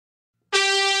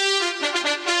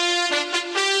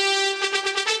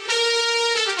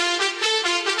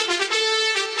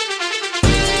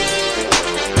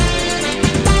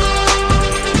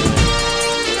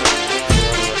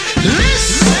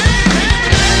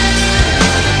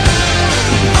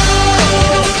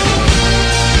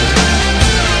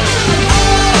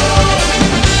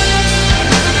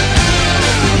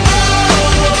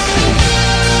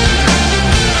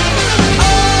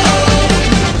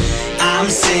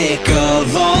sick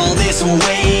of all this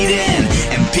waiting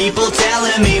and people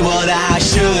telling me what I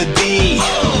should be.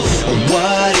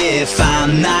 What if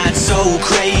I'm not so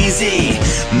crazy?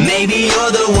 Maybe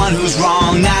you're the one who's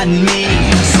wrong, not me.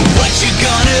 So what you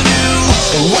gonna do?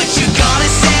 What you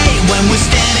gonna say when we're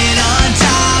standing on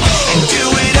top and do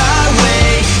it our way?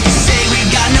 You say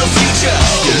we've got no future,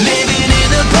 you're living in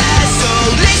the past, so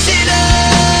listen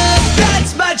up.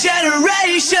 That's my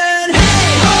generation.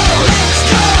 Hey ho, let's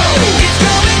go. It's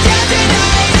going down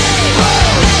tonight. Hey ho,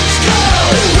 let's go.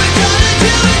 We're gonna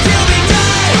do it till we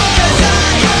die. 'Cause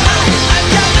I've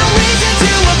got no reason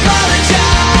to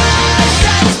apologize.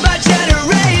 That's my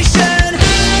generation.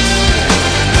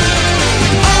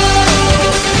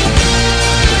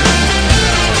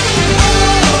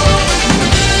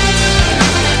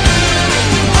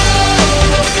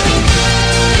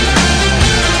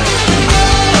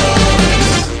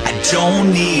 I don't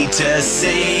need to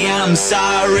say I'm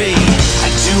sorry. I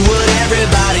do what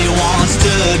everybody wants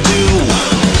to do.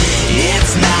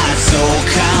 It's not so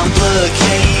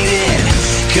complicated,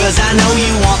 'cause I know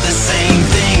you want the